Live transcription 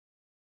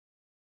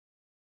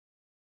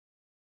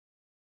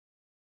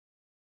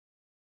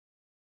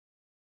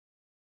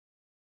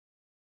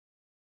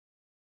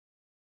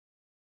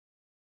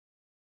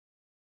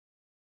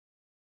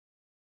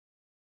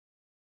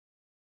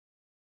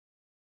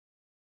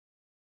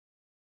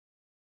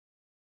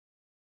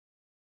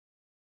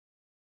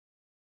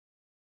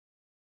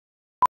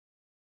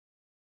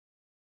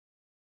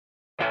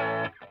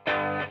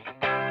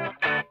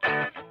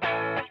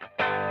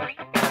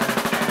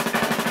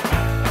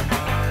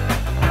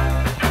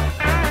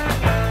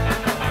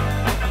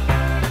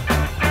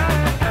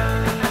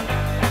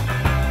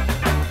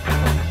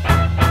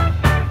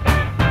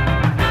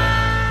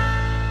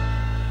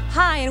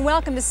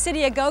welcome to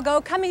City A Go Go,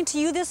 coming to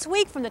you this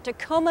week from the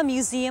Tacoma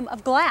Museum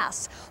of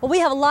Glass. Well, we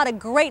have a lot of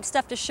great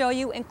stuff to show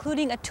you,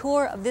 including a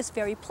tour of this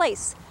very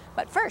place.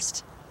 But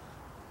first,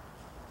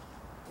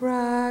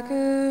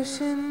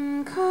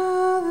 some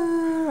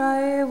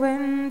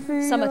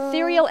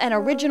ethereal and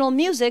original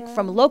music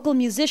from local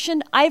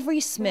musician Ivory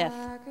Smith.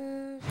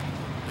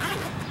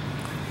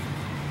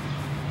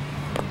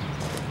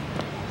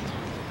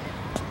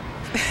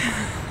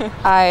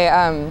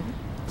 I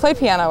played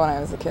piano when I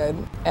was a kid,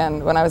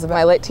 and when I was in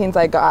my late teens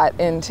I got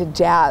into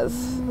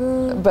jazz,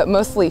 but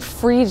mostly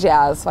free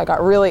jazz, so I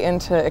got really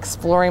into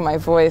exploring my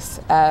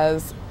voice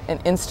as an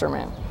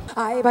instrument.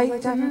 I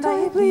bite and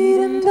I bleed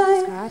and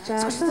I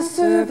scratch the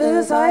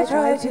surface, I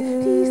try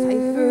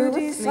to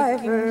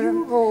decipher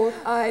you whole.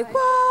 I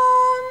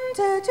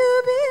wanted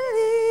to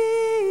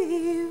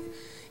believe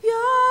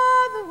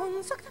you're the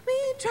one, so let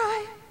me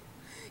try.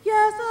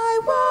 Yes, I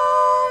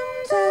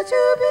wanted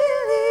to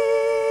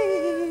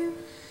believe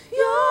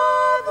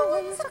you're the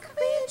one, so let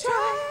me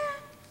try.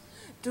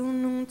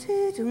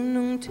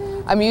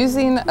 I'm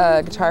using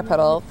a guitar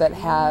pedal that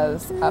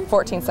has a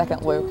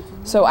 14-second loop.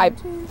 So I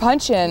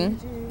punch in,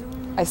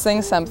 I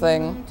sing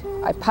something,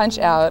 I punch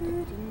out,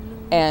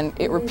 and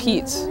it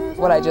repeats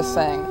what I just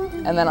sang.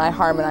 And then I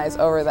harmonize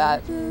over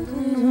that.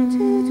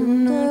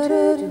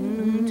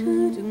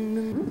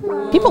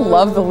 People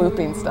love the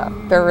looping stuff.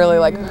 They're really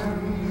like,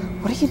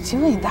 what are you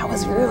doing? That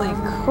was really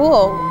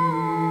cool.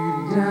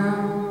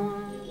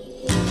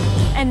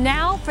 And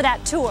now for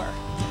that tour.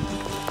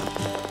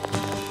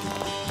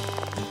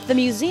 The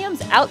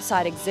museum's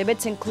outside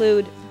exhibits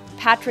include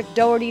Patrick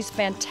Doherty's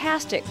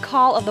fantastic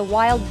Call of the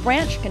Wild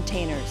branch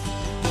containers,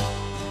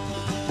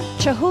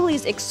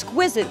 Chihuly's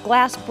exquisite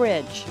glass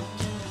bridge.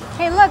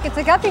 Hey look, it's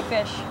a guppy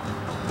fish.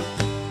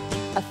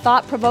 A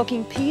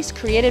thought-provoking piece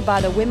created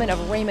by the women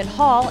of Raymond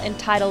Hall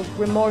entitled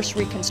Remorse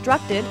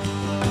Reconstructed,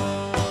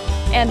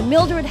 and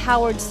Mildred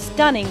Howard's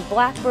stunning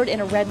Blackbird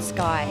in a Red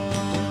Sky.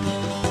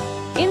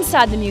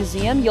 Inside the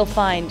museum, you'll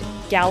find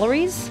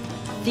galleries,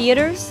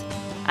 theaters,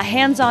 a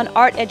hands-on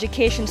art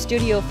education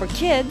studio for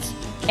kids,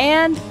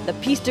 and the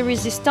piece de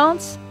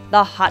resistance,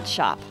 the hot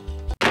shop.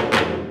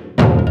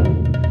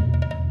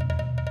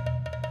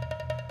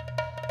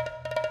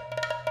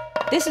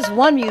 This is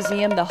one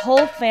museum the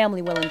whole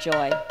family will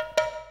enjoy.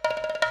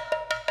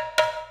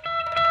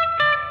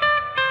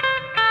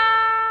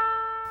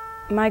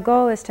 My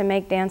goal is to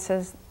make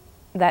dances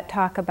that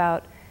talk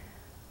about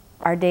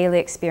our daily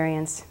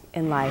experience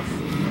in life.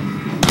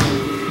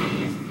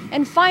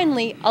 And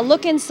finally, a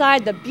look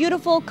inside the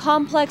beautiful,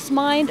 complex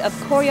mind of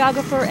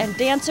choreographer and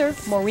dancer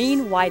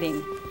Maureen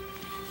Whiting.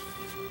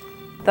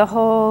 The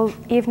whole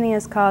evening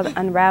is called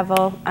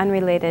Unravel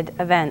Unrelated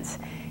Events,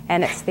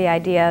 and it's the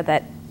idea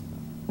that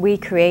we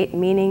create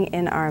meaning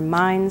in our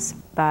minds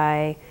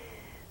by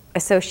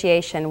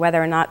association, whether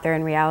or not they're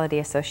in reality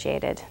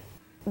associated.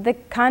 The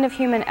kind of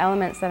human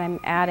elements that I'm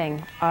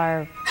adding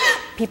are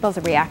people's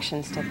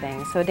reactions to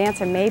things. So a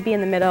dancer may be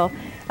in the middle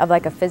of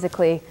like a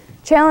physically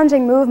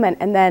challenging movement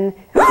and then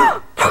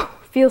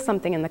feel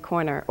something in the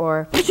corner,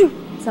 or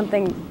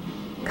something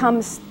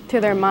comes to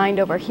their mind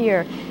over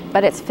here,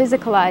 but it's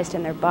physicalized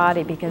in their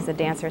body because the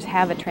dancers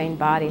have a trained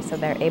body, so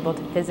they're able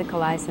to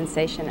physicalize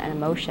sensation and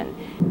emotion.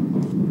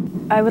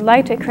 I would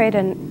like to create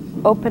an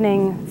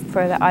opening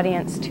for the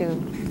audience to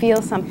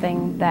feel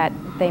something that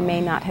they may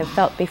not have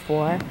felt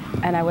before,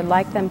 and I would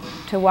like them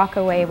to walk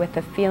away with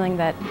the feeling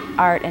that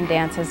art and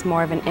dance is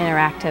more of an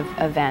interactive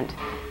event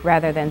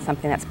rather than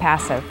something that's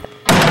passive.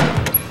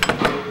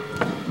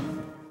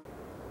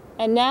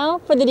 And now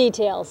for the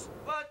details.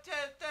 1, 2,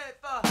 3,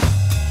 4.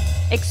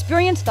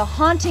 Experience the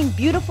haunting,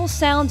 beautiful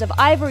sounds of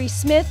Ivory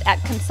Smith at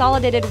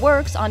Consolidated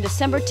Works on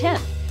December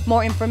 10th.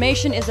 More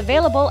information is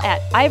available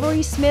at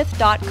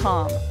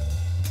ivorysmith.com.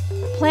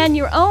 Plan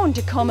your own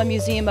Tacoma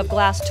Museum of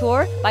Glass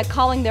tour by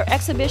calling their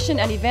exhibition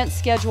and event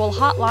schedule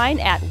hotline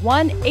at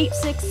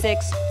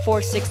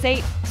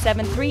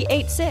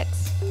 1-866-468-7386.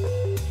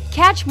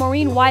 Catch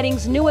Maureen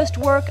Whiting's newest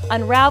work,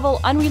 Unravel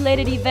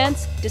Unrelated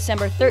Events,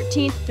 December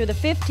 13th through the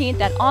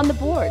 15th at On the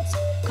Boards.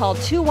 Call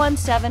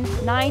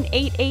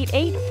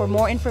 217-9888 for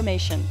more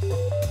information.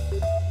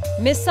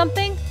 Miss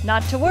something?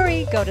 Not to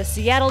worry. Go to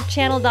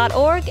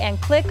seattlechannel.org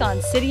and click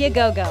on City A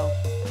Go Go.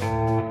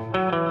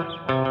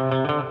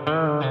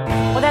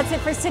 Well, that's it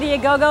for City A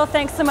Go Go.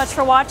 Thanks so much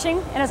for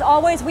watching. And as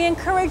always, we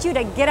encourage you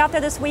to get out there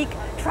this week,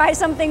 try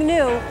something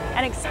new,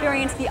 and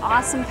experience the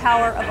awesome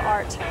power of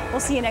art. We'll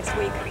see you next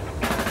week.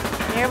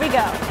 Here we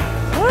go.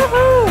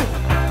 Woohoo!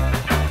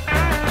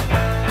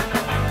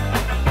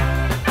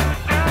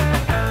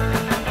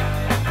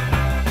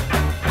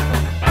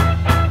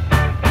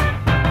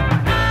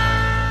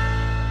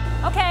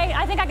 Okay,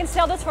 I think I can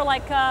sell this for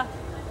like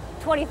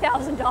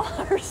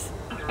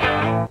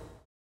 $20,000.